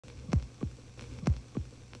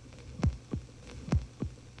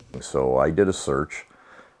things. So I did a search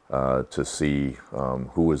to see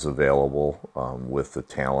who was available with the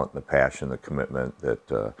talent, the passion, the commitment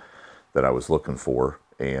that I was looking for,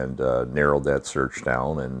 and narrowed that search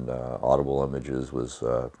down. And Audible Images was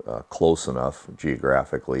close enough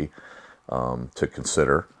geographically to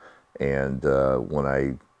consider. And when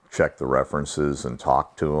I checked the references and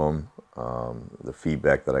talked to them, the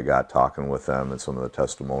feedback that I got talking with them and some of the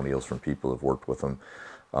testimonials from people who've worked with them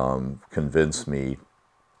convinced me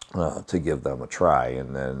to give them a try,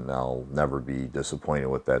 and then I'll never be disappointed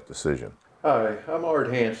with that decision. Hi, I'm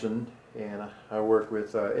Art Hansen, and I work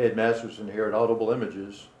with Ed Masterson here at Audible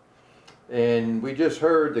Images. And we just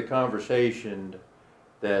heard the conversation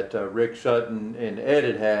that Rick Sutton and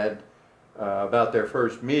Ed had about their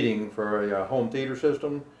first meeting for a home theater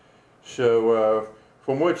system. So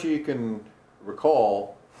from what you can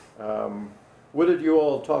recall, what did you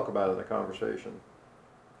all talk about in the conversation?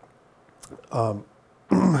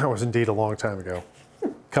 That was indeed a long time ago, a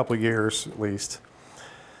couple of years at least.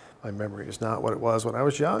 My memory is not what it was when I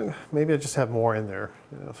was young. Maybe I just have more in there.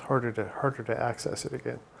 You know, it's harder to access it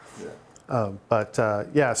again. Yeah.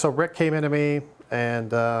 Yeah, so Rick came into me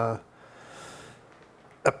and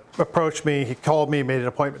approached me. He called me, made an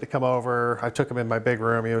appointment to come over. I took him in my big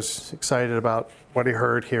room. He was excited about what he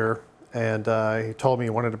heard here, and he told me he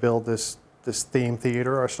wanted to build this theme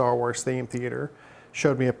theater, a Star Wars theme theater.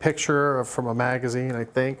 Showed me a picture from a magazine, I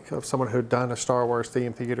think, of someone who'd done a Star Wars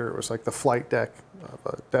theme theater. It was like the flight deck of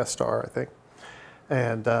a Death Star, I think,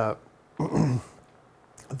 and or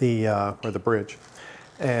the bridge.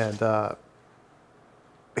 And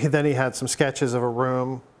then he had some sketches of a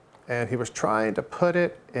room, and he was trying to put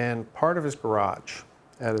it in part of his garage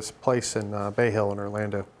at his place in Bay Hill in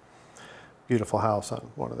Orlando. Beautiful house on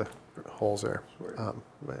one of the holes there.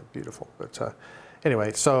 Beautiful. But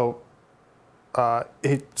anyway, so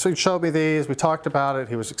he showed me these. We talked about it.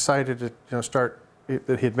 He was excited to start.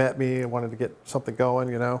 That he had met me and wanted to get something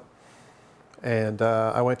going, And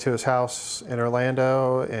I went to his house in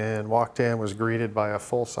Orlando and walked in. Was greeted by a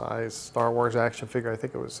full-size Star Wars action figure. I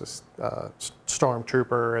think it was this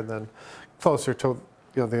stormtrooper, and then closer to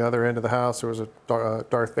the other end of the house there was a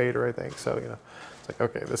Darth Vader, I think. So it's like,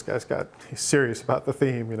 okay, this guy's he's serious about the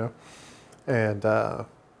theme, And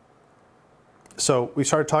so we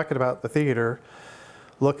started talking about the theater,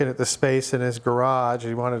 looking at the space in his garage.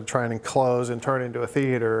 He wanted to try and enclose and turn it into a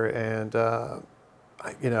theater, and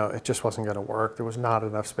it just wasn't going to work. There was not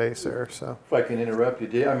enough space there. So if I can interrupt you,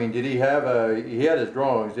 did he have he had his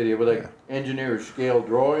drawings? Did he have engineer scale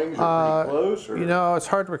drawings, or pretty close? Or? It's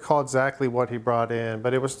hard to recall exactly what he brought in,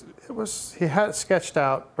 but he had it sketched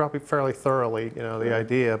out probably fairly thoroughly, the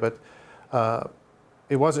idea, but.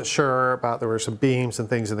 He wasn't sure about, there were some beams and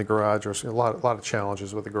things in the garage. There was a lot of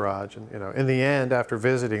challenges with the garage. And, in the end, after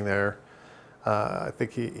visiting there, I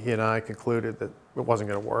think he and I concluded that it wasn't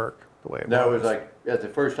going to work the way it was. That was like at the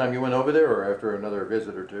first time you went over there, or after another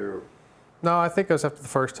visit or two? No, I think it was after the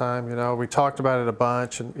first time. We talked about it a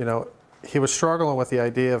bunch, and, he was struggling with the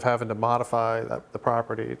idea of having to modify the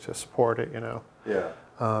property to support it, Yeah.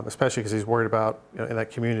 Especially because he's worried about, in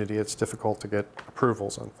that community, it's difficult to get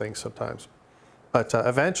approvals on things sometimes. But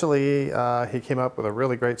eventually, he came up with a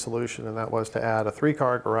really great solution, and that was to add a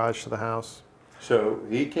 3-car garage to the house. So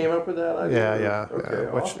he came up with that idea? Yeah.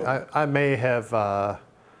 Okay, which awesome. I may have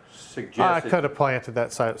suggested. I could have planted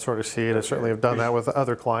that sort of seed. Okay. I certainly have done that with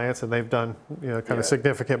other clients, and they've done kind of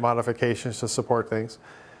significant modifications to support things.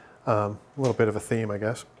 A little bit of a theme, I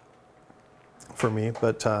guess, for me,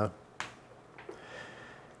 but.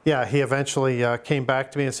 Yeah, he eventually came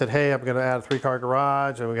back to me and said, hey, I'm going to add a 3-car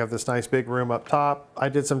garage, and we have this nice big room up top. I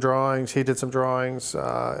did some drawings. He did some drawings.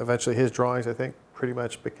 Eventually, his drawings, I think, pretty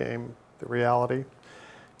much became the reality.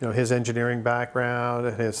 His engineering background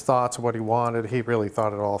and his thoughts of what he wanted, he really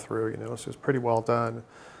thought it all through, so it was pretty well done.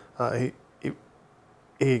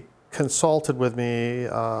 He consulted with me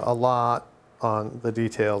a lot on the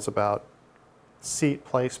details about seat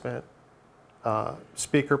placement,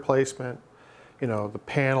 speaker placement, the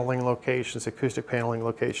paneling locations, acoustic paneling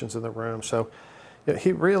locations in the room. So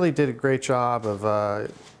he really did a great job of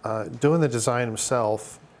doing the design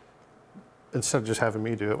himself instead of just having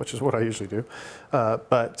me do it, which is what I usually do,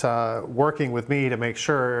 but working with me to make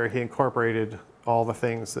sure he incorporated all the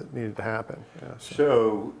things that needed to happen.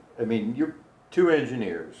 So, you're 2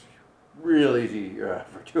 engineers. Real easy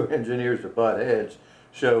for 2 engineers to butt heads.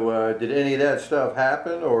 So did any of that stuff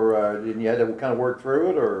happen, or did you have to kind of work through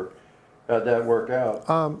it, or how'd that work out?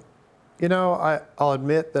 I'll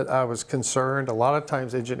admit that I was concerned. A lot of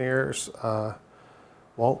times engineers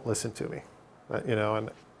won't listen to me, and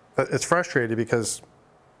it's frustrating because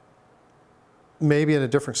maybe in a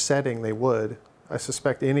different setting they would, I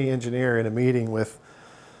suspect any engineer in a meeting with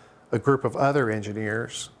a group of other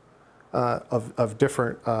engineers of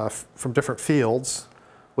different, from different fields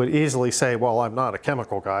would easily say, well, I'm not a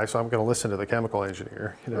chemical guy, so I'm going to listen to the chemical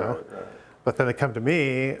engineer, you know. Right. But then they come to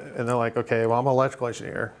me and they're like, okay, well, I'm an electrical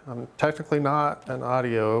engineer. I'm technically not an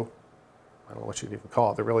audio, I don't know what you'd even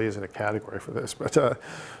call it. There really isn't a category for this, but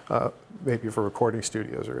maybe for recording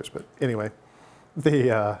studios there is. But anyway,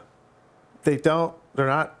 they're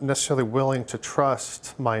not necessarily willing to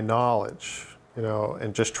trust my knowledge, you know,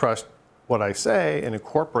 and just trust what I say and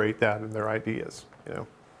incorporate that in their ideas, you know.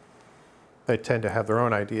 They tend to have their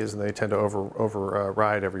own ideas and they tend to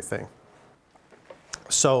override everything.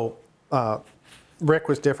 So Rick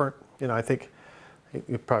was different. You know, I think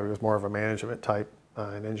he probably was more of a management type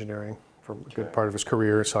in engineering for a good part of his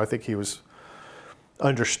career. So I think he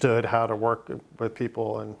understood how to work with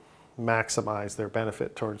people and maximize their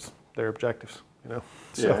benefit towards their objectives. You know.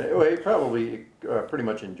 So. Yeah, well, he probably pretty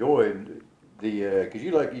much enjoyed the because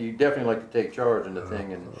you definitely like to take charge in the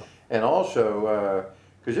thing, and also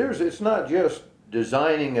because it's not just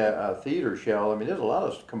designing a theater shell. I mean, there's a lot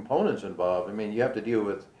of components involved. I mean, you have to deal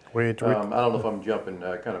with. I don't know if I'm jumping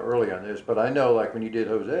kind of early on this, but I know like when you did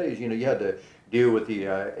Jose's, you know, you had to deal with the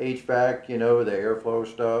HVAC, you know, the airflow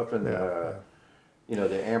stuff, and you know,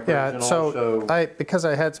 the amperage. Yeah, and so because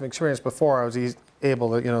I had some experience before, I was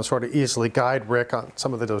able to, you know, sort of easily guide Rick on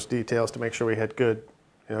some of those details to make sure we had good,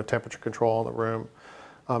 you know, temperature control in the room.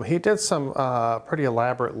 He did some pretty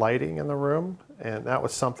elaborate lighting in the room, and that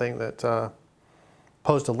was something that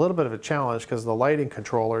posed a little bit of a challenge because the lighting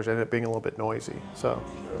controllers ended up being a little bit noisy. So,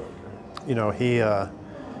 you know,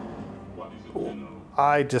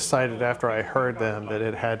 I decided after I heard them that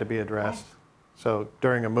it had to be addressed. So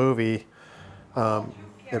during a movie,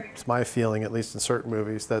 it's my feeling, at least in certain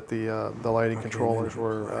movies, that the lighting controllers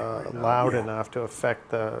were loud enough to affect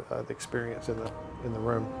the experience in the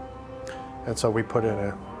room. And so we put in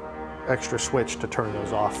an extra switch to turn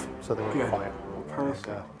those off so they were quiet.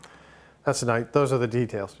 That's nice. Those are the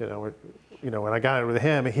details. You know, when I got it with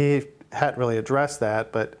him, he hadn't really addressed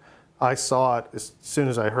that, but I saw it as soon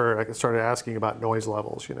as I heard. I started asking about noise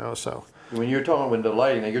levels. You know, so. When you're talking with the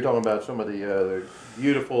lighting, you're talking about some of the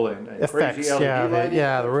beautiful and effects, crazy LED lighting?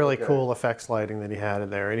 The really cool effects lighting that he had in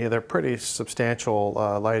there. And they're pretty substantial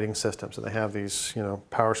lighting systems, and they have these, you know,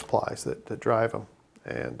 power supplies that drive them.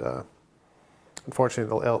 And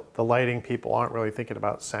unfortunately, the lighting people aren't really thinking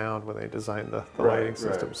about sound when they design the lighting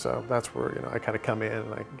system. So that's where, you know, I kind of come in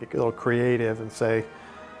and I get a little creative and say,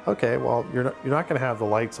 okay, well, you're not going to have the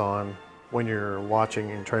lights on when you're watching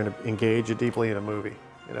and trying to engage deeply in a movie,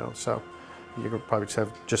 you know. So you could probably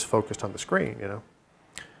just have focused on the screen, you know.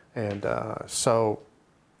 And so,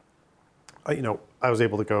 you know, I was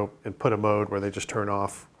able to go and put a mode where they just turn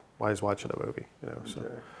off while he's watching a movie, you know. So.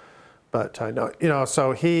 Okay. But I know, you know,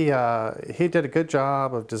 so he did a good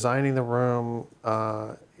job of designing the room,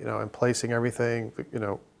 you know, and placing everything, you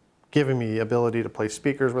know, giving me ability to place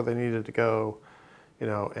speakers where they needed to go, you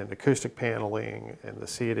know, and acoustic paneling and the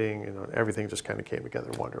seating, you know, everything just kind of came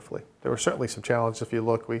together wonderfully. There were certainly some challenges. If you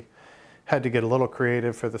look, we had to get a little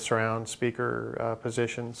creative for the surround speaker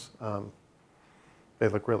positions. They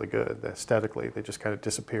look really good aesthetically. They just kind of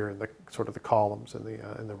disappear in the sort of the columns in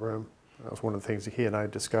the room. That was one of the things that he and I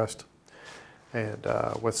discussed. And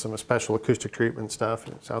with some special acoustic treatment stuff,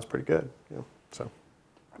 and it sounds pretty good. You know, so.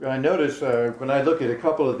 I noticed when I look at a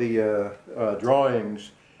couple of the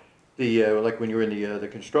drawings, like when you're in the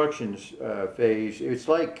construction phase, it's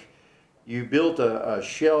like you built a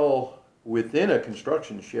shell within a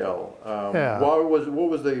construction shell. What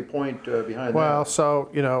was the point behind that? Well, so,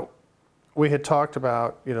 you know, we had talked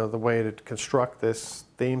about, you know, the way to construct this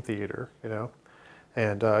theme theater, you know,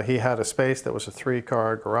 and he had a space that was a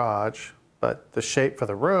 3-car garage. But the shape for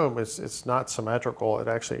the room it's not symmetrical. It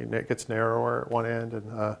actually gets narrower at one end,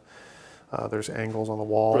 and there's angles on the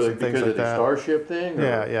walls and things like that. Because of the starship thing? Or?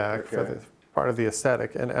 Yeah, okay. For part of the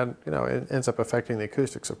aesthetic, and you know, it ends up affecting the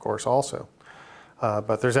acoustics, of course, also.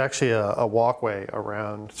 But there's actually a walkway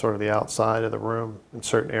around sort of the outside of the room in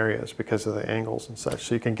certain areas because of the angles and such,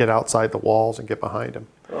 so you can get outside the walls and get behind them.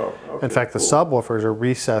 Oh, okay, in fact, cool. The subwoofers are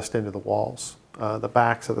recessed into the walls. The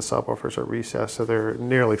backs of the subwoofers are recessed, so they're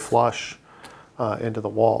nearly flush into the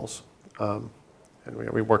walls. And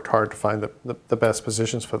we worked hard to find the best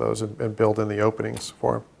positions for those and build in the openings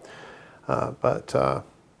for them.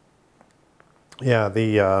 Yeah,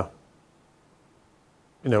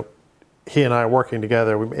 you know, he and I working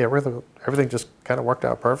together, everything just kind of worked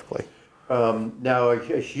out perfectly. Now,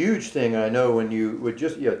 a huge thing I know when you with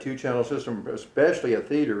just 2-channel system, especially a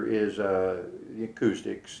theater, is the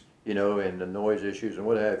acoustics, you know, and the noise issues and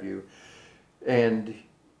what have you. And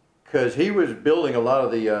Because he was building a lot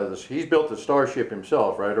of he's built the Starship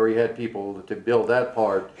himself, right? Or he had people to build that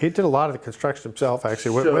part. He did a lot of the construction himself,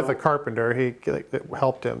 actually, with a carpenter. He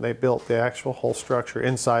helped him. They built the actual whole structure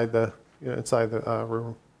inside the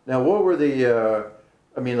room. Now, what were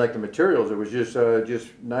I mean, like the materials? It was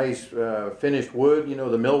just nice finished wood. You know,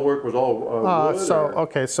 the millwork was all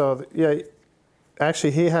wood. Yeah,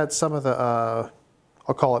 actually, he had some of the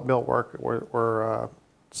I'll call it millwork, were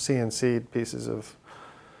CNC'd pieces of.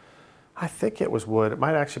 I think it was wood. It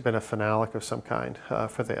might actually have been a phenolic of some kind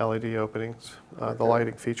for the LED openings, the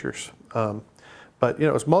lighting features. But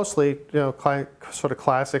it was mostly sort of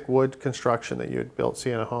classic wood construction that you'd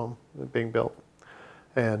see in a home being built,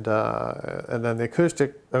 and then the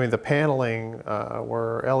acoustic. I mean, the paneling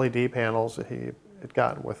were LED panels that he had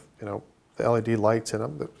gotten with the LED lights in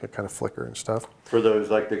them that kind of flicker and stuff. For those,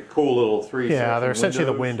 like the cool little three. Yeah, they're essentially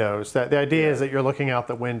the windows. The idea is that you're looking out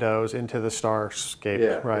the windows into the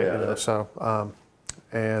starscape, right?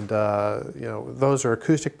 Those are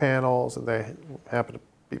acoustic panels, and they happen to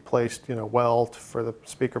be placed, well for the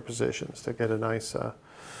speaker positions to get a nice,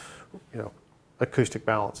 acoustic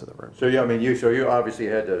balance in the room. So yeah, I mean, you obviously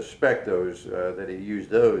had to spec those that he used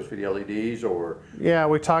those for the LEDs, or yeah,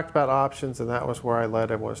 we talked about options, and that was where I led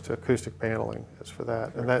him, was to acoustic paneling. As for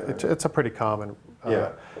that, and it's a pretty common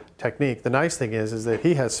technique. The nice thing is that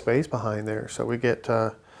he has space behind there, so we get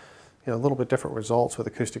a little bit different results with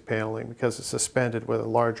acoustic paneling because it's suspended with a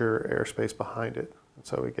larger airspace behind it, and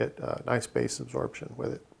so we get nice bass absorption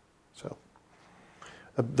with it. So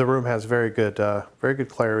the room has very good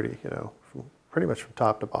clarity, pretty much from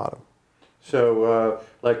top to bottom. So,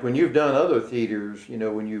 like when you've done other theaters,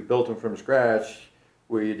 when you built them from scratch,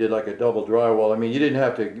 where you did like a double drywall, I mean, you didn't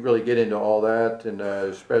have to really get into all that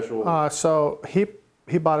and special. So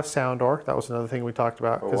he bought a sound door. That was another thing we talked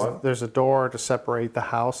about, because there's a door to separate the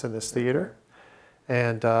house and this theater.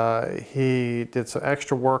 And he did some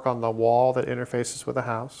extra work on the wall that interfaces with the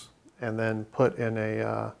house, and then put in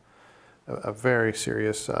a very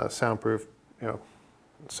serious soundproof,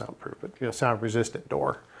 but sound resistant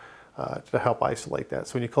door to help isolate that.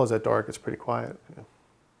 So when you close that door, it gets pretty quiet.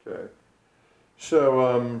 Okay.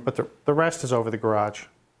 So, but the rest is over the garage,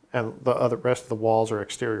 and the rest of the walls are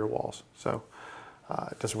exterior walls. So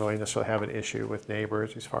it doesn't really necessarily have an issue with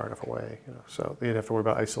neighbors. He's far enough away, so you don't have to worry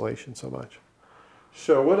about isolation so much.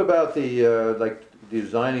 So what about the like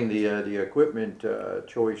designing the equipment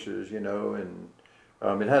choices?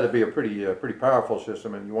 And it had to be a pretty powerful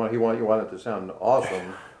system, and you want it to sound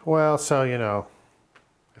awesome. Well, so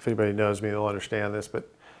if anybody knows me, they'll understand this, but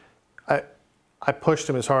I pushed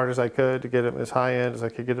him as hard as I could to get him as high end as I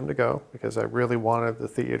could get him to go, because I really wanted the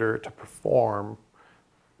theater to perform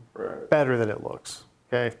better than it looks.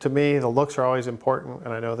 Okay, to me, the looks are always important,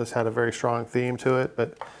 and I know this had a very strong theme to it,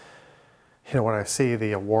 but when I see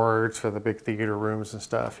the awards for the big theater rooms and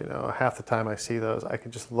stuff, half the time I see those, I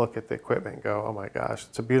can just look at the equipment and go, oh my gosh,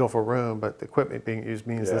 it's a beautiful room, but the equipment being used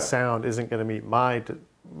means the sound isn't going to meet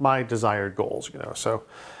my desired goals, So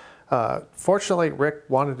fortunately, Rick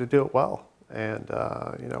wanted to do it well, and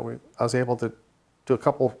I was able to do a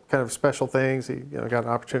couple kind of special things. He got an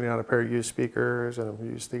opportunity on a pair of used speakers and a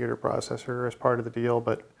used theater processor as part of the deal,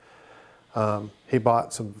 but he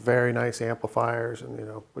bought some very nice amplifiers, and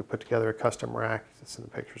we put together a custom rack. It's in the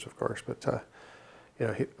pictures, of course, but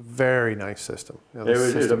very nice system. It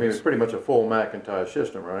was pretty much a full Macintosh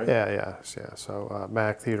system, right? Yeah. So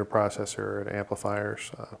Mac theater processor and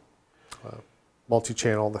amplifiers,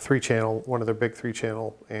 multi-channel, the 3-channel, one of their big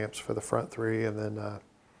 3-channel amps for the front 3, and then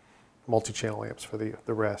multi-channel amps for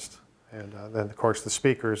the rest. And then, of course, the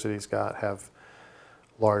speakers that he's got have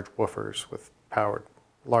large woofers with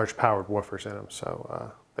large powered woofers in them,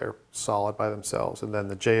 so they're solid by themselves. And then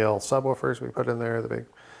the JL subwoofers we put in there, they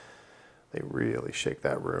really shake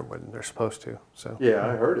that room when they're supposed to. So yeah,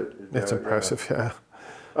 I heard it. It's impressive, yeah.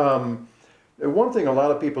 One thing a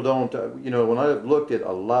lot of people don't, when I've looked at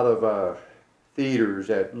a lot of theaters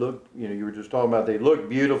that look, you were just talking about, they look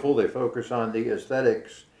beautiful, they focus on the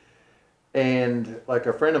aesthetics, and like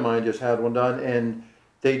a friend of mine just had one done, and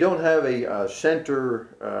they don't have a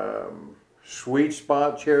center sweet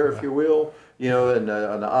spot chair, if you will, and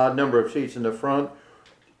an odd number of seats in the front.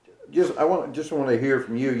 I want to hear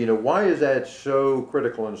from you. Why is that so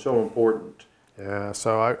critical and so important? Yeah,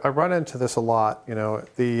 so I run into this a lot.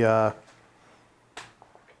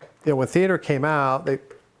 When theater came out, they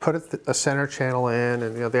put a center channel in,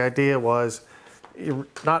 and the idea was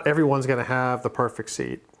not everyone's going to have the perfect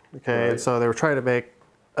seat. Okay, and so they were trying to make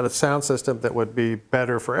a sound system that would be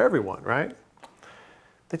better for everyone, right?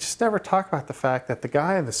 they just never talk about the fact that the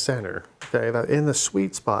guy in the center, okay, that in the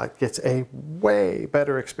sweet spot gets a way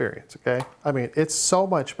better experience, okay? I mean, it's so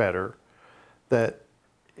much better that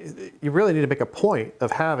you really need to make a point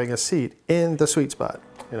of having a seat in the sweet spot,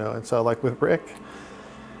 you know? And so like with Rick,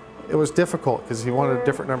 it was difficult because he wanted a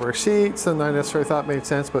different number of seats than I necessarily thought made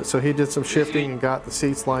sense, but so he did some shifting and got the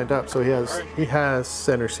seats lined up. So he has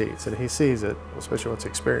center seats and he sees it, especially once he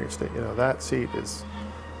experienced it. You know, that seat is,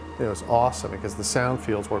 you know, it's awesome because the sound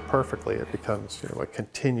fields work perfectly. It becomes, you know, a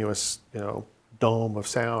continuous, you know, dome of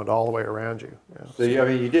sound all the way around you. You know? So, I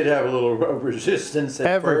mean, you did have a little resistance at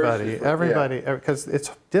everybody, first. because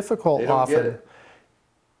it's difficult They don't get often.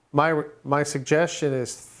 it. My suggestion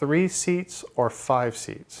is 3 seats or 5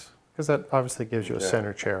 seats, because that obviously gives you a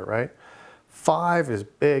center chair, right? 5 is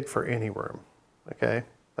big for any room, okay?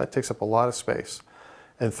 That takes up a lot of space.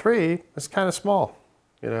 And 3 is kind of small,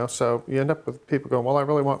 you know? So you end up with people going, well, I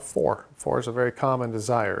really want 4. 4 is a very common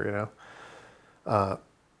desire, you know?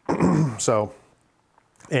 So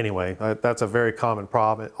anyway, that's a very common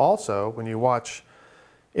problem. Also, when you watch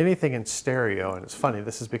anything in stereo, and it's funny,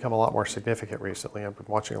 this has become a lot more significant recently. I've been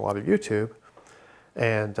watching a lot of YouTube.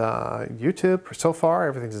 And YouTube, so far,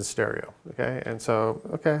 everything's in stereo, okay? And so,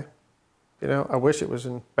 okay, you know, I wish it was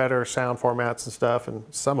in better sound formats and stuff, and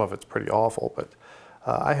some of it's pretty awful, but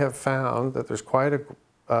I have found that there's quite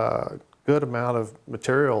a good amount of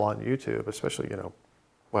material on YouTube, especially, you know,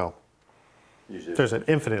 well, there's an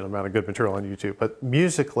infinite amount of good material on YouTube, but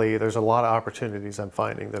musically, there's a lot of opportunities I'm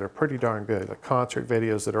finding that are pretty darn good, like concert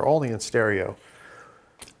videos that are only in stereo.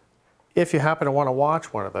 If you happen to want to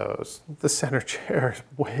watch one of those, the center chair is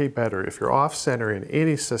way better. If you're off center in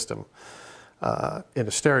any system, in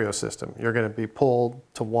a stereo system, you're going to be pulled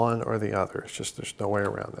to one or the other. It's just, there's no way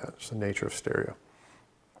around that. It's the nature of stereo.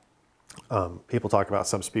 People talk about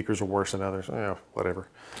some speakers are worse than others. Whatever.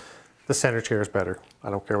 The center chair is better. I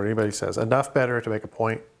don't care what anybody says. Enough better to make a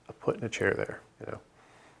point of putting a chair there, you know.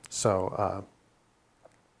 So,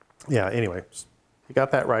 yeah, anyway, you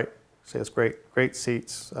got that right. See, it's great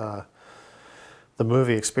seats. The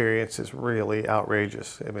movie experience is really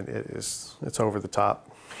outrageous. I mean, it's over the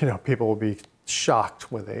top. You know, people will be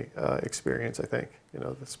shocked when they experience, I think, you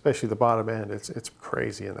know, especially the bottom end. It's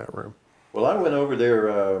crazy in that room. Well, I went over there,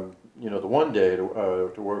 you know, the one day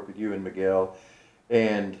to work with you and Miguel,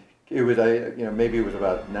 and it was, you know, maybe it was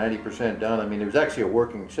about 90% done. I mean, it was actually a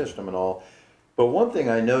working system and all. But one thing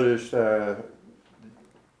I noticed,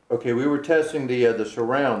 okay, we were testing the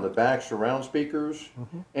surround, the back surround speakers,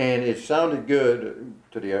 and it sounded good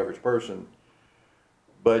to the average person.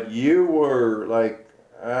 But you were like,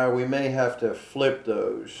 we may have to flip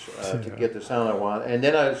those to get the sound I want. And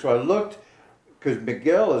then so I looked, because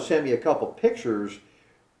Miguel has sent me a couple pictures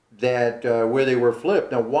that where they were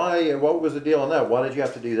flipped. Now, why? What was the deal on that? Why did you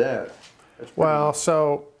have to do that? Well,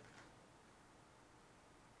 so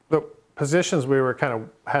the positions we were kind of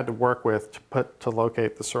had to work with to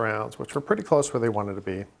locate the surrounds, which were pretty close where they wanted to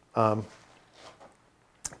be.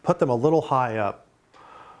 Put them a little high up,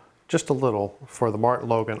 just a little, for the Martin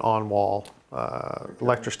Logan on-wall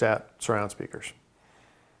electrostat surround speakers,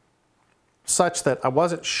 such that I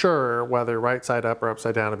wasn't sure whether right side up or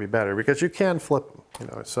upside down would be better, because you can flip them, you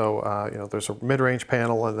know. So you know, there's a mid-range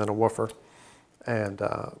panel and then a woofer, and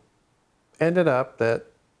ended up that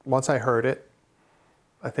once I heard it,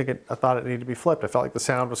 I thought it needed to be flipped. I felt like the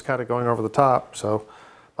sound was kind of going over the top, so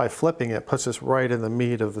by flipping it, puts us right in the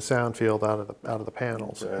meat of the sound field out of the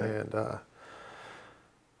panels, and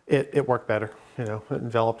it worked better. You know, it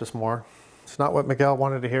enveloped us more. It's not what Miguel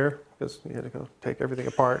wanted to hear, because you had to go take everything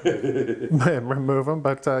apart and remove them,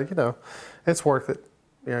 but you know, it's worth it,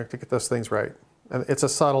 you know, to get those things right. And it's a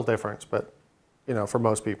subtle difference, but you know, for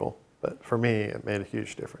most people. But for me, it made a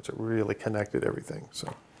huge difference. It really connected everything.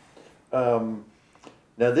 So.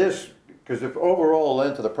 Now this, because the overall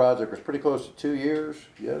length of the project was pretty close to 2 years,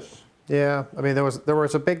 yes? Yeah, I mean, there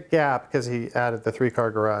was a big gap because he added the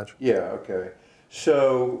 3-car garage. Yeah, okay.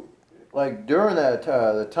 So, like during that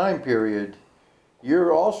the time period,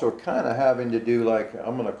 you're also kind of having to do, like,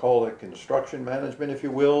 I'm going to call it construction management, if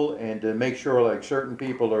you will, and to make sure like certain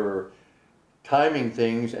people are timing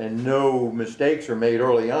things and no mistakes are made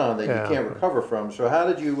early on that you can't recover from. So how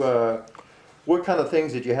did you, what kind of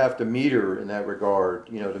things did you have to meter in that regard,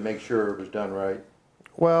 you know, to make sure it was done right?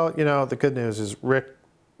 Well, you know, the good news is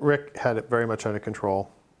Rick had it very much under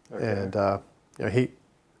control. Okay. And you know,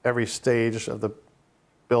 every stage of the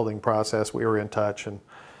building process, we were in touch, and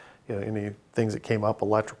you know, any things that came up,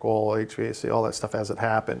 electrical, HVAC, all that stuff as it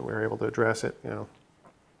happened, we were able to address it, you know.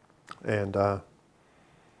 And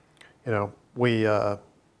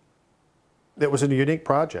it was a unique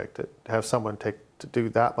project to have someone to do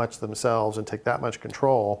that much themselves and take that much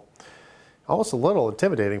control, almost a little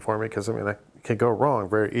intimidating for me, because I mean, it can go wrong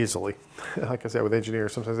very easily. Like I said, with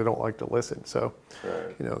engineers, sometimes they don't like to listen. So,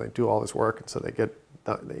 Right. you know, they do all this work, and so they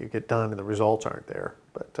you get done, and the results aren't there.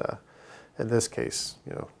 But in this case,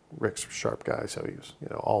 you know, Rick's a sharp guy, so he was, you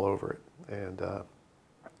know, all over it. And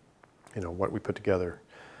you know, what we put together,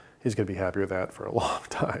 he's going to be happy with that for a long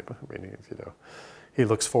time. I mean, you know, he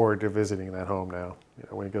looks forward to visiting that home now. You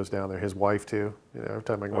know, when he goes down there, his wife too. You know, every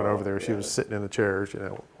time I went over there, she was sitting in the chairs, you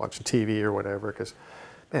know, watching TV or whatever. Because,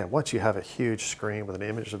 man, once you have a huge screen with an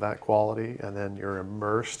image of that quality, and then you're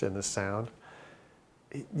immersed in the sound,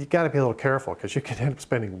 you got to be a little careful, because you can end up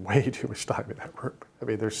spending way too much time in that room. I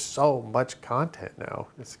mean, there's so much content now;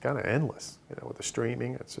 it's kind of endless. You know, with the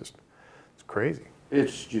streaming, it's crazy.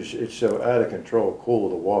 It's so out of control cool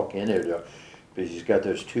to walk in there, though, because he's got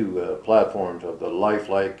those two platforms of the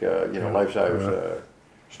lifelike, you know, life-size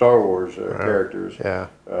Star Wars characters. Yeah.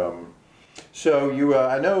 So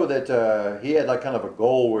I know that he had like kind of a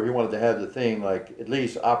goal where he wanted to have the thing like at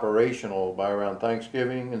least operational by around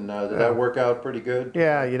Thanksgiving, and did that work out pretty good?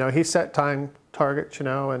 Yeah, you know, he set time targets, you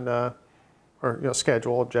know, and or you know,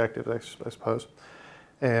 schedule objectives, I suppose,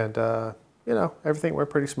 and you know, everything went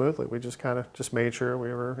pretty smoothly. We just kind of just made sure we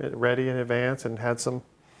were ready in advance and had some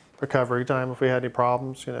recovery time if we had any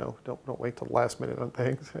problems. You know, don't wait till the last minute on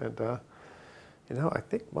things. And you know, I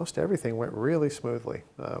think most everything went really smoothly.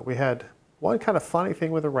 We had one kind of funny thing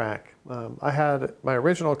with the rack. I had my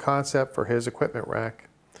original concept for his equipment rack.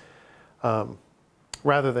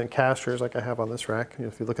 Rather than casters like I have on this rack, you know,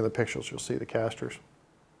 if you look at the pictures, you'll see the casters.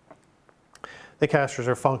 The casters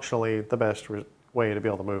are functionally the best way to be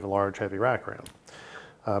able to move a large, heavy rack around.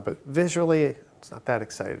 But visually, it's not that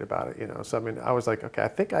excited about it, you know. So I mean, I was like, okay, I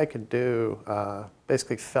think I could do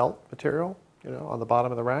basically felt material, you know, on the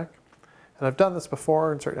bottom of the rack. And I've done this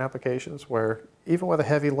before in certain applications where even with a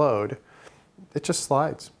heavy load, it just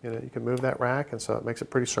slides. You know, you can move that rack, and so it makes it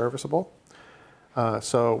pretty serviceable.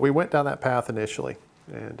 So we went down that path initially,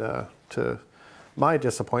 and to my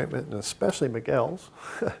disappointment, and especially Miguel's,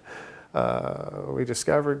 we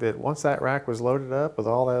discovered that once that rack was loaded up with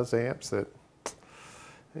all those amps, that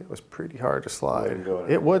it was pretty hard to slide.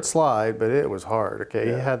 It would slide, but it was hard. Okay,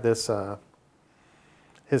 he had this.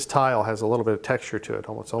 His tile has a little bit of texture to it.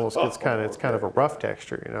 Almost it's kind of a rough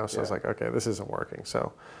texture, you know. So I was like, okay, this isn't working.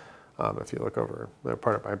 So if you look over the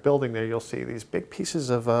part of my building there, you'll see these big pieces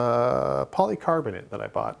of polycarbonate that I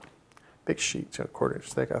bought, big sheets, you know, 1/4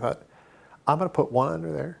 inch thick. I thought, I'm going to put one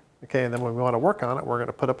under there. Okay, and then when we want to work on it, we're going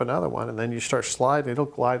to put up another one, and then you start sliding, it'll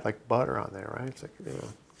glide like butter on there, right? It's like, you know,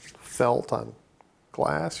 felt on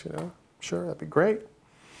glass, you know. Sure, that'd be great.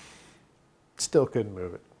 Still couldn't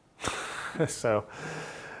move it. So,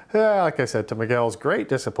 yeah, like I said, to Miguel's great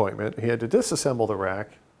disappointment, he had to disassemble the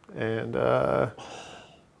rack and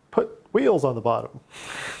put wheels on the bottom.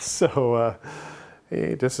 So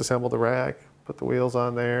he disassembled the rack, put the wheels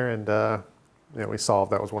on there, and you know, we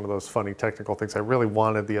solved. That was one of those funny technical things. I really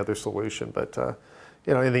wanted the other solution, but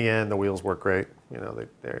you know, in the end, the wheels work great. You know,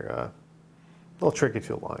 they're a little tricky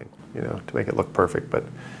to align, you know, to make it look perfect, but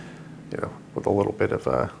you know, with a little bit of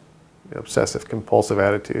you know, obsessive compulsive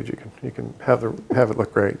attitude, you can have it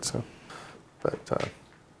look great. So, but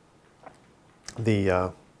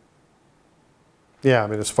yeah, I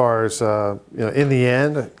mean, as far as you know, in the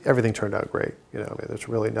end, everything turned out great. You know, I mean, there's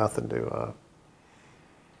really nothing to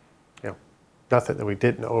you know, nothing that we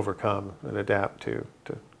didn't overcome and adapt to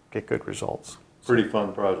get good results. Pretty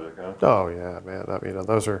fun project, huh? Oh yeah, man. I mean,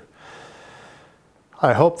 those are.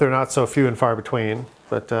 I hope they're not so few and far between,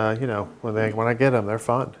 but you know, when I get them, they're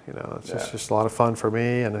fun. You know, it's just a lot of fun for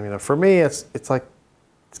me, and I mean, for me, it's like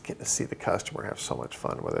it's getting to see the customer have so much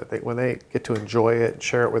fun with it. When they get to enjoy it and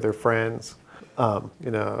share it with their friends, you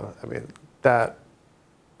know, I mean, that,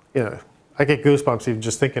 you know, I get goosebumps even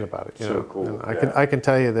just thinking about it. You know? Cool. And I can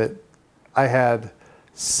tell you that I had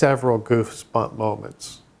several goosebump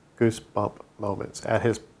moments at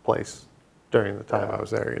his place during the time I was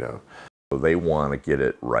there. You know. They want to get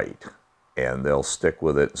it right, and they'll stick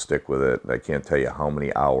with it. And I can't tell you how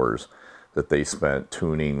many hours that they spent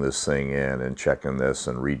tuning this thing in and checking this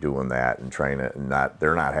and redoing that and trying to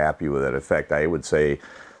they're not happy with it. In fact, I would say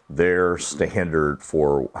their standard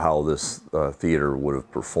for how this theater would have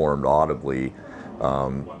performed audibly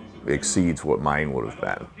exceeds what mine would have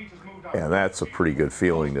been. And that's a pretty good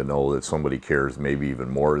feeling to know that somebody cares maybe even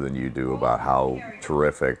more than you do about how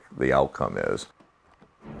terrific the outcome is.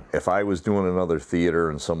 If I was doing another theater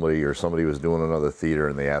and somebody was doing another theater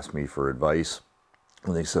and they asked me for advice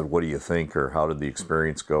and they said, what do you think, or how did the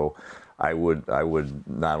experience go? I would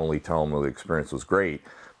not only tell them the experience was great,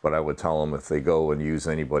 but I would tell them if they go and use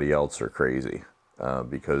anybody else, they're crazy.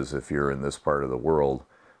 because if you're in this part of the world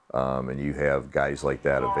and you have guys like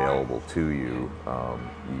that available to you,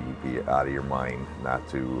 you'd be out of your mind not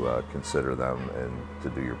to consider them and to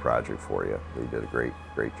do your project for you. They did a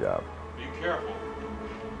great job. Be careful.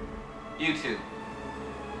 You too.